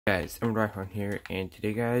Guys, I'm Ryan here, and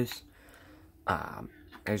today, guys,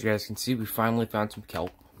 as you guys can see, we finally found some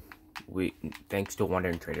kelp. Thanks to a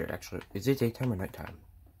wandering trader. Actually, is it daytime or nighttime?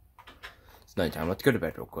 It's nighttime. Let's go to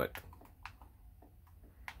bed real quick.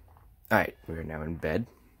 Alright, we're now in bed.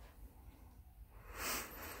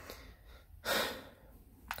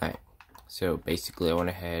 Alright, so basically I went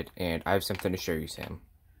ahead and I have something to show you, Sam.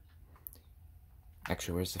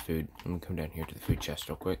 Actually, where's the food? Let me come down here to the food chest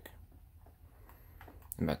real quick.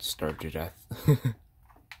 I'm about to starve to death.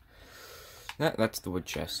 That's the wood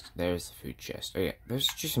chest. There's the food chest. Oh yeah, there's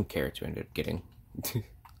just some carrots we ended up getting.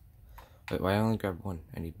 Wait, why I only grabbed one?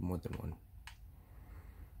 I need more than one.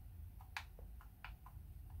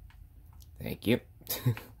 Thank you.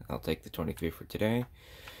 I'll take the 23 for today.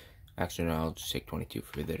 Actually, no, I'll just take 22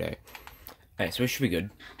 for the day. Alright, so it should be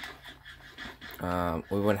good.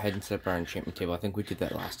 We went ahead and set up our enchantment table. I think we did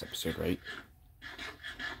that last episode, right?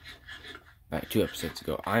 Alright, 2 episodes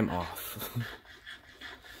ago. I'm off.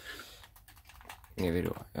 Neither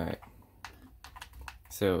do I. Alright.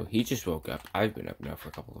 So, he just woke up. I've been up now for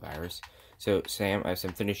a couple of hours. So, Sam, I have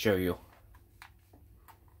something to show you.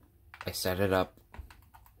 I set it up.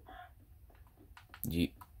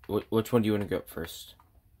 Which one do you want to go up first?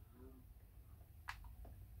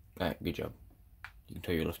 Alright, good job. You can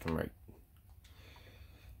tell your left and right.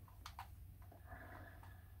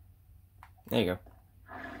 There you go.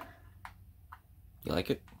 You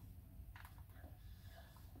like it?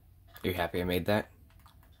 Are you happy I made that?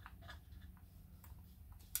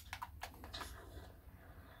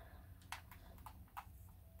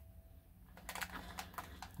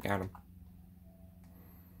 Got him.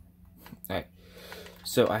 Alright.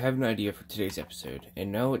 So, I have an idea for today's episode.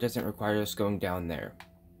 And no, it doesn't require us going down there.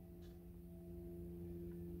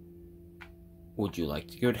 Would you like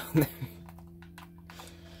to go down there?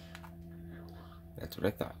 That's what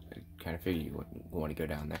I thought. I kind of figured you wouldn't want to go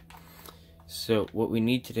down there. So, what we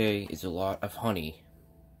need today is a lot of honey.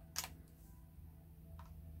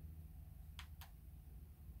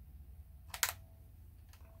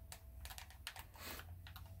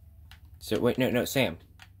 So, wait, no, Sam.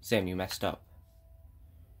 Sam, you messed up.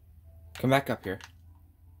 Come back up here.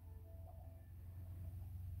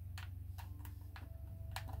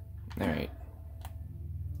 Alright.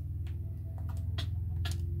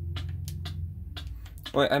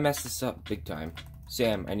 Wait, I messed this up big time.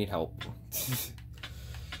 Sam, I need help.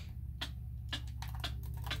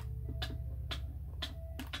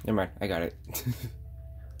 Never mind, I got it.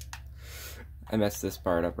 I messed this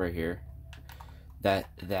part up right here.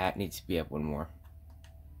 That needs to be up one more.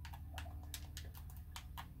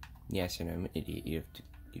 Yes, I know I'm an idiot.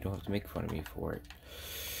 You don't have to make fun of me for it.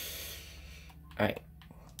 Alright.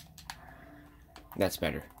 That's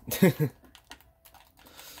better.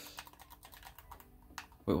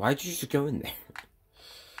 Wait, why'd you just go in there?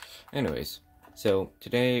 Anyways, so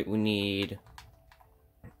today we need,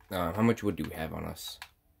 how much wood do we have on us?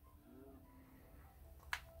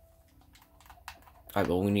 Alright,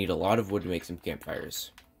 well, we need a lot of wood to make some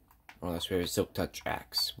campfires. Unless we have a silk touch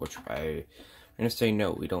axe, which I'm gonna say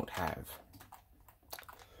no, we don't have.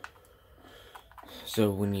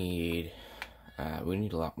 So we need a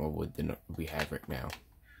lot more wood than we have right now.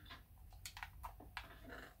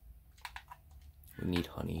 We need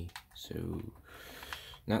honey, so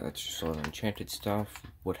now that's just all enchanted stuff.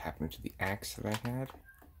 What happened to the axe that I had?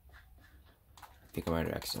 I think I might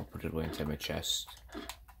have accidentally put it away inside my chest.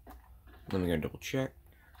 Let me go double check.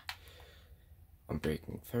 I'm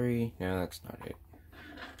breaking 3. No, that's not it.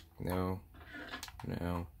 No.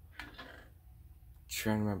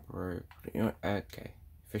 Trying to remember. You know what? Okay.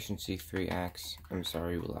 Efficiency 3 axe. I'm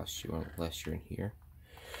sorry we lost you unless you're in here.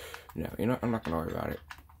 No, you know what? I'm not gonna worry about it.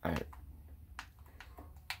 Alright.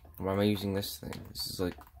 Why am I using this thing? This is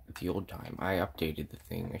like the old time. I updated the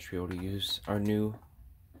thing. I should be able to use our new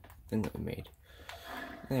thing that we made.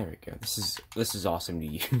 There we go. This is awesome to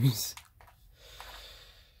use.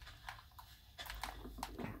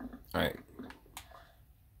 Alright.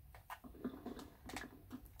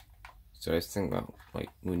 So I was thinking about, like,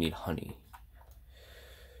 we need honey.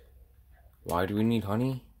 Why do we need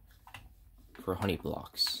honey? For honey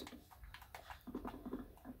blocks.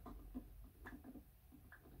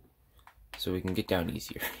 So we can get down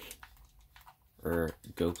easier. Or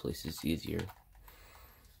go places easier.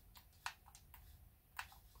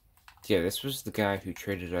 Yeah, this was the guy who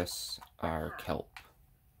traded us our kelp.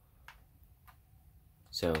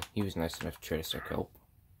 So, he was nice enough to trade us our kelp.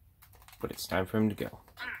 But it's time for him to go.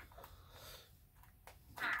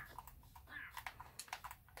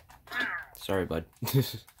 Sorry, bud.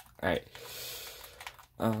 Alright.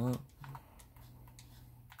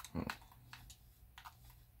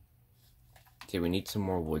 Okay, we need some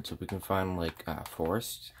more wood so we can find, like,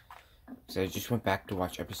 forest. So I just went back to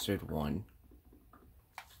watch episode 1.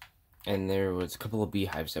 And there was a couple of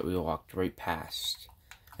beehives that we walked right past.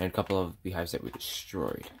 And a couple of beehives that we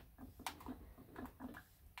destroyed.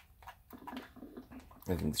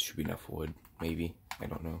 I think this should be enough wood. Maybe. I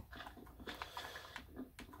don't know.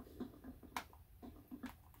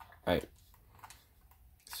 Alright.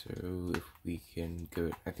 So, if we can go...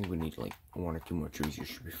 I think we need, like, 1 or 2 more trees. You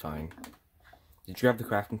should be fine. Did you grab the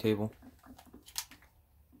crafting table?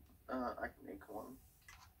 I can make one.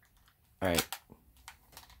 Alright.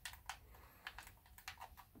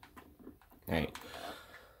 Alright.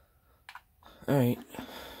 Alright.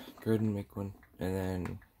 Go ahead and make one. And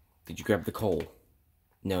then... Did you grab the coal?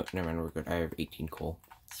 No, never mind, we're good. I have 18 coal.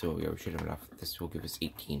 So, yeah, we should have enough. This will give us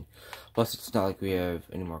 18. Plus, it's not like we have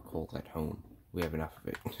any more coal at home. We have enough of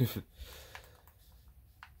it.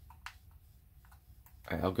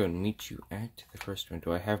 Alright, I'll go and meet you at the first one.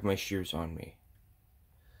 Do I have my shears on me?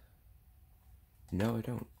 No, I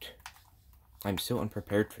don't. I'm so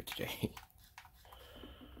unprepared for today.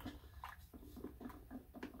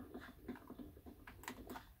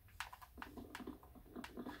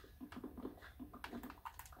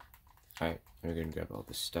 Alright, we're gonna grab all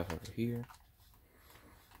this stuff over here.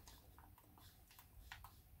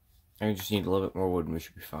 I just need a little bit more wood and we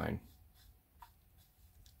should be fine.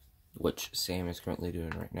 Which Sam is currently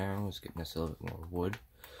doing right now, is getting us a little bit more wood.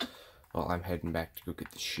 While I'm heading back to go get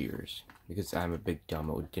the shears. Because I'm a big dumb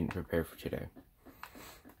who didn't prepare for today.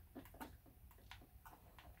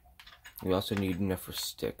 We also need enough for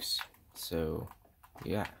sticks. So,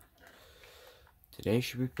 yeah. Today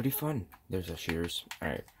should be pretty fun. There's our shears.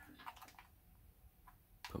 Alright.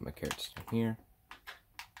 Put my carrots down here.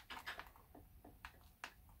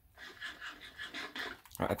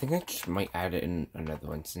 I think I just might add in another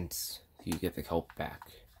one since you get the kelp back.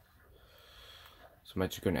 So I'm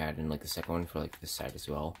just going to add in like the second one for like this side as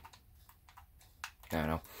well. I don't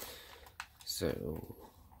know. So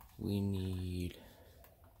we need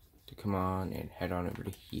to come on and head on over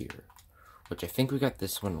to here. Which I think we got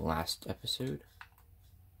this one last episode.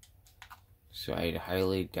 So I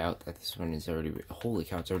highly doubt that this one is already... Holy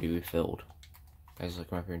cow, it's already refilled. Guys,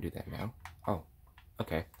 look, come up here and do that now. Oh,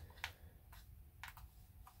 okay.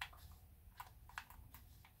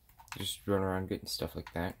 Just run around getting stuff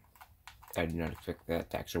like that. I did not expect that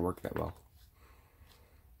to actually work that well.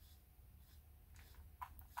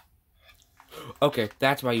 Okay,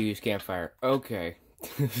 that's why you use campfire. Okay.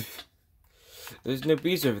 There's no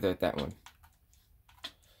bees over there at that one.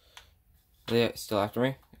 Are they still after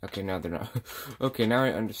me? Okay, no, they're not. Okay, now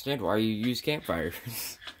I understand why you use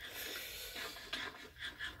campfires.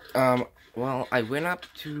 Well, I went up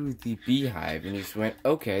to the beehive and just went,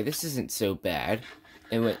 okay, this isn't so bad.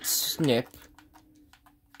 And went snip.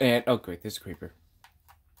 And, oh great, there's a creeper.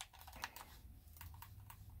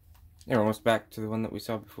 Yeah, we're almost back to the one that we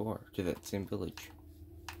saw before, to that same village.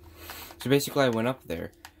 So basically I went up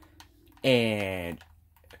there, and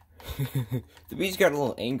the bees got a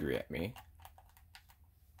little angry at me.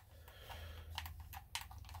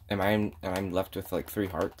 And I'm left with like 3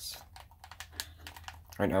 hearts.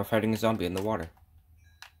 Right now, fighting a zombie in the water.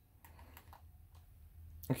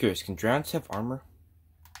 I'm curious, can drowns have armor?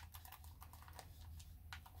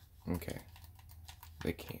 Okay.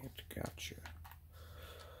 They can't. Gotcha.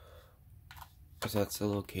 So that's a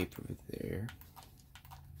little cape over there.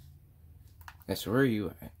 So where are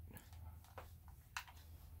you at?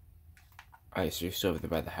 Alright, so you're still over there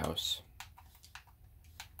by the house.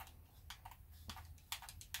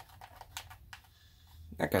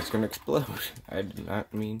 That guy's gonna explode. I did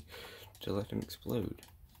not mean to let him explode.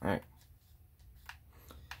 Alright.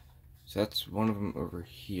 So that's one of them over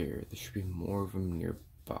here. There should be more of them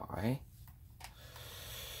nearby.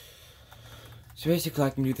 So basically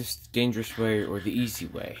I can do this the dangerous way or the easy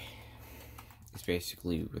way. It's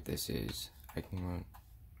basically what this is. I can run.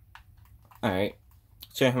 Alright.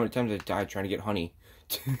 See how many times I died trying to get honey.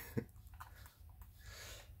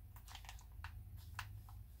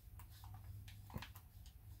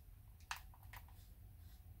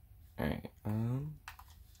 Alright,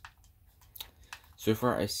 so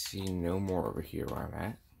far I see no more over here where I'm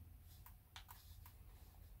at.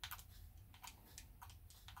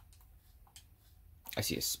 I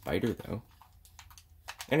see a spider though.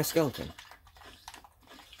 And a skeleton.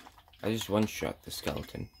 I just one-shot the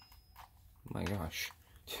skeleton. Oh my gosh.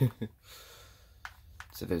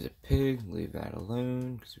 So there's a pig, leave that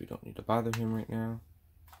alone, because we don't need to bother him right now.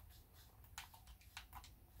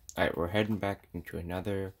 Alright, we're heading back into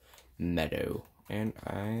another meadow. And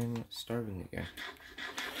I'm starving again.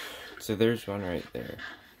 So there's one right there.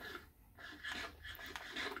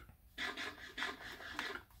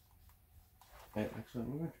 Actually,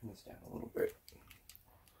 I'm going to turn this down a little bit.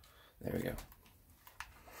 There we go.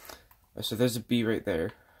 So there's a bee right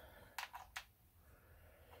there.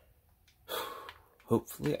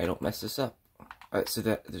 Hopefully I don't mess this up. So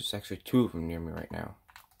that there's actually 2 of them near me right now.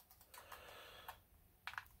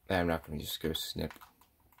 I'm not going to just go snip.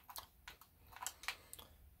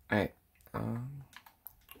 Alright,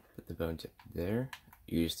 put the bones up there.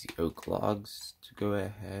 Use the oak logs to go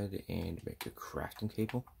ahead and make a crafting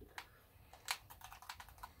table.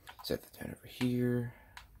 Set that down over here.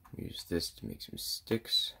 Use this to make some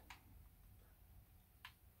sticks.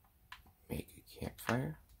 Make a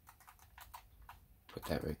campfire. Put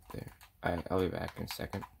that right there. I'll be back in a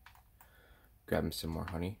second. Grab me some more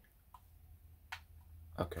honey.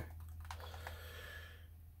 Okay.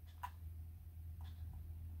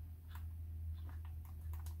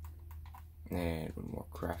 And one more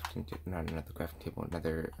crafting table, not another crafting table,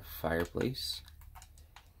 another fireplace.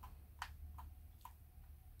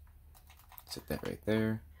 Set that right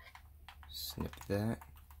there. Snip that.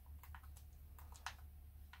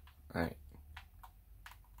 Alright.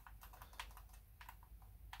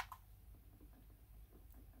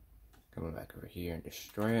 Coming back over here and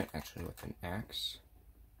destroy it, actually with an axe.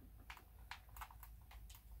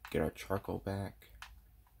 Get our charcoal back.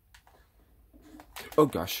 Oh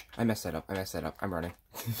gosh, I messed that up, I'm running.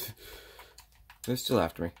 They're still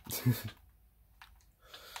after me.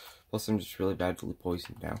 Plus I'm just really badly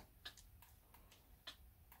poisoned now.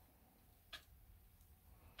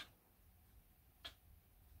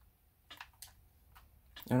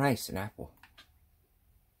 Oh nice, an apple.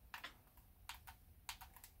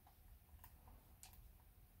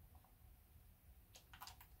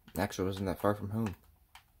 Actually, wasn't that far from home.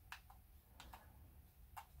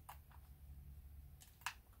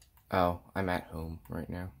 Oh, I'm at home right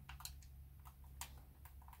now.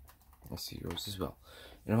 I see yours as well.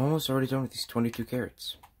 And I'm almost already done with these 22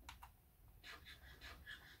 carrots.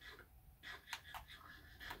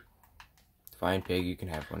 Fine, pig, you can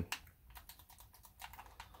have one.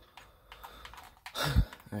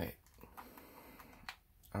 Alright.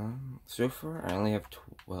 So far, I only have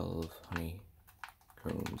 12 honey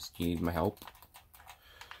combs. Do you need my help?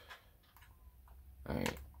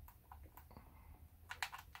 Alright.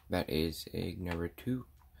 That is egg number 2.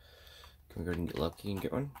 Can we go and get lucky and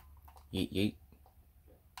get one? Yeet yeet.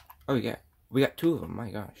 Oh, we got 2 of them.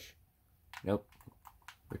 My gosh. Nope.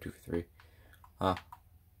 We're 2 for 3. Huh.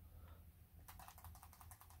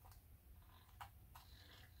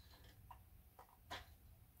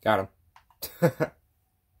 Got him.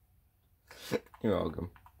 You're welcome.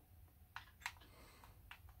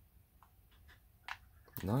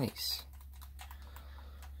 Nice.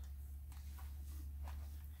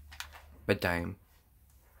 Bedtime.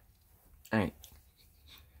 Alright.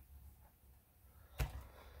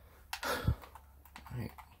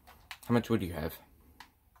 Alright. How much wood do you have?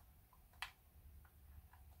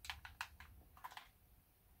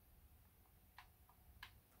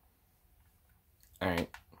 Alright.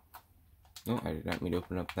 No, I did not mean to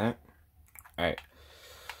open up that. Alright.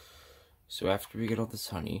 So after we get all this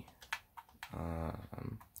honey,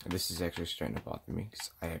 this is actually starting to bother me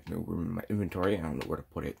because I have no room in my inventory. I don't know where to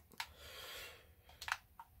put it.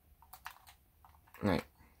 Alright.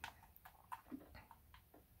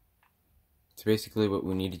 So basically what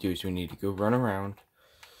we need to do is we need to go run around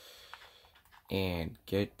and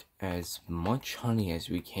get as much honey as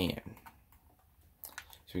we can.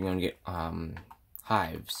 So we're going to get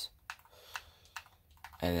hives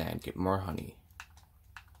and then get more honey.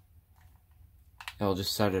 And we'll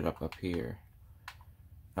just set it up here.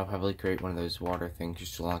 I'll probably create one of those water things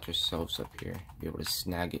just to launch ourselves up here. Be able to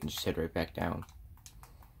snag it and just head right back down.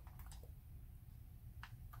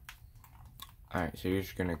 Alright, so you're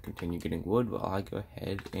just gonna continue getting wood while I go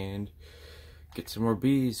ahead and get some more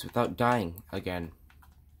bees without dying again.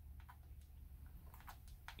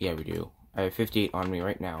 Yeah, we do. I have 58 on me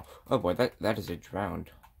right now. Oh boy, that is a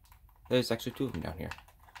drowned. There's actually 2 of them down here.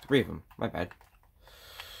 3 of them. My bad.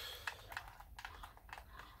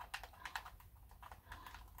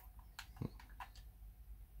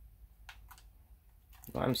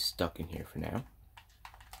 Well, I'm stuck in here for now.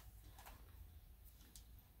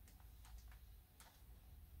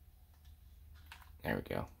 There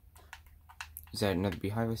we go. Is that another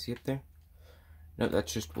beehive I see up there? No,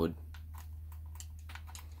 that's just wood.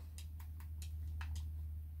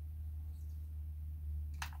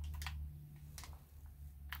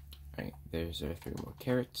 Alright, there's our 3 more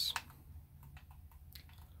carrots.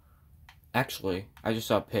 Actually, I just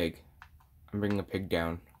saw a pig. I'm bringing a pig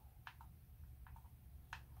down.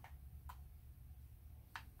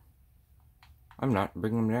 I'm not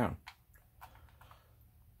bringing him down.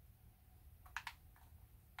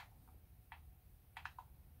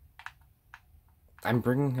 I'm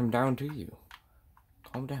bringing him down to you.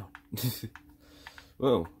 Calm down.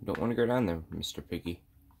 Whoa, don't want to go down there, Mr. Piggy.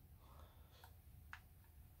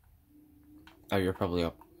 Oh, you're probably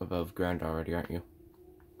up above ground already, aren't you?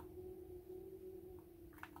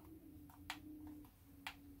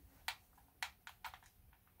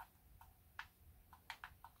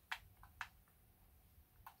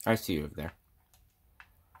 I see you over there.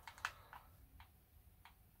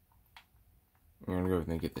 I'm gonna go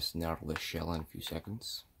over and get this Nautilus shell in a few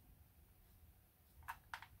seconds.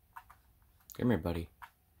 Come here, buddy.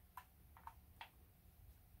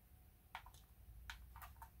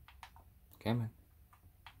 Come on.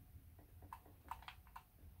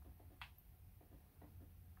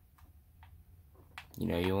 You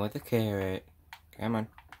know you want the carrot. Come on.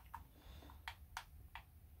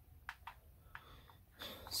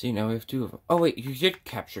 See, now we have 2 of them. Oh wait, you did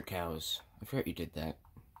capture cows. I forgot you did that.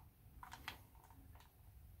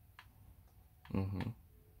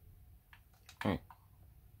 Alright.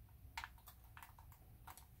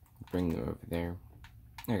 Bring them over there.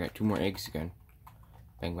 I got 2 more eggs again.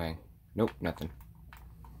 Bang bang. Nope, nothing.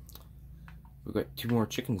 We got 2 more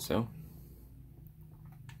chickens though.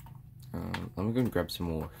 Let me go and grab some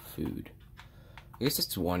more food. I guess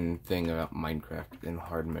that's one thing about Minecraft in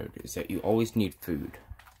hard mode, is that you always need food.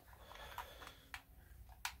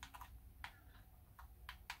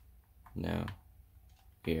 No.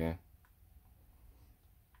 Yeah.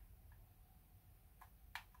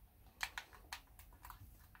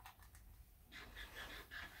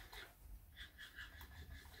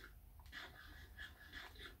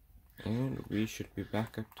 And we should be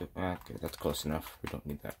back up to... okay, that's close enough. We don't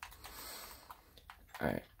need that.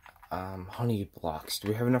 Alright. Honey blocks. Do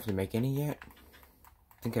we have enough to make any yet?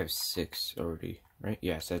 I think I have 6 already, right?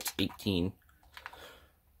 Yes, that's 18.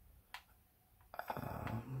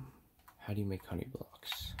 How do you make honey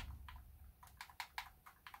blocks?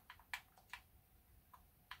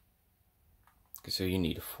 Okay, so you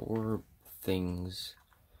need 4 things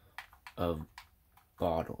of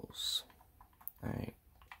bottles. Alright.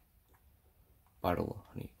 Bottle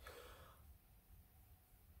of honey.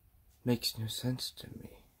 Makes no sense to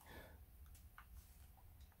me.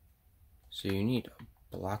 So you need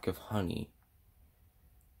a block of honey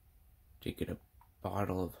to get a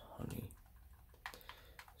bottle of honey.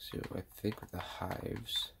 So I think with the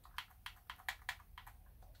hives,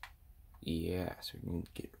 yeah, so we can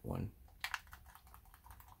get 1.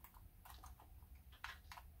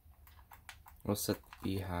 We'll set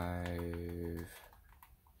the hive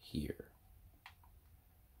here.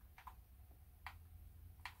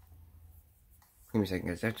 Give me a second,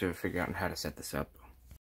 guys. I have to figure out how to set this up.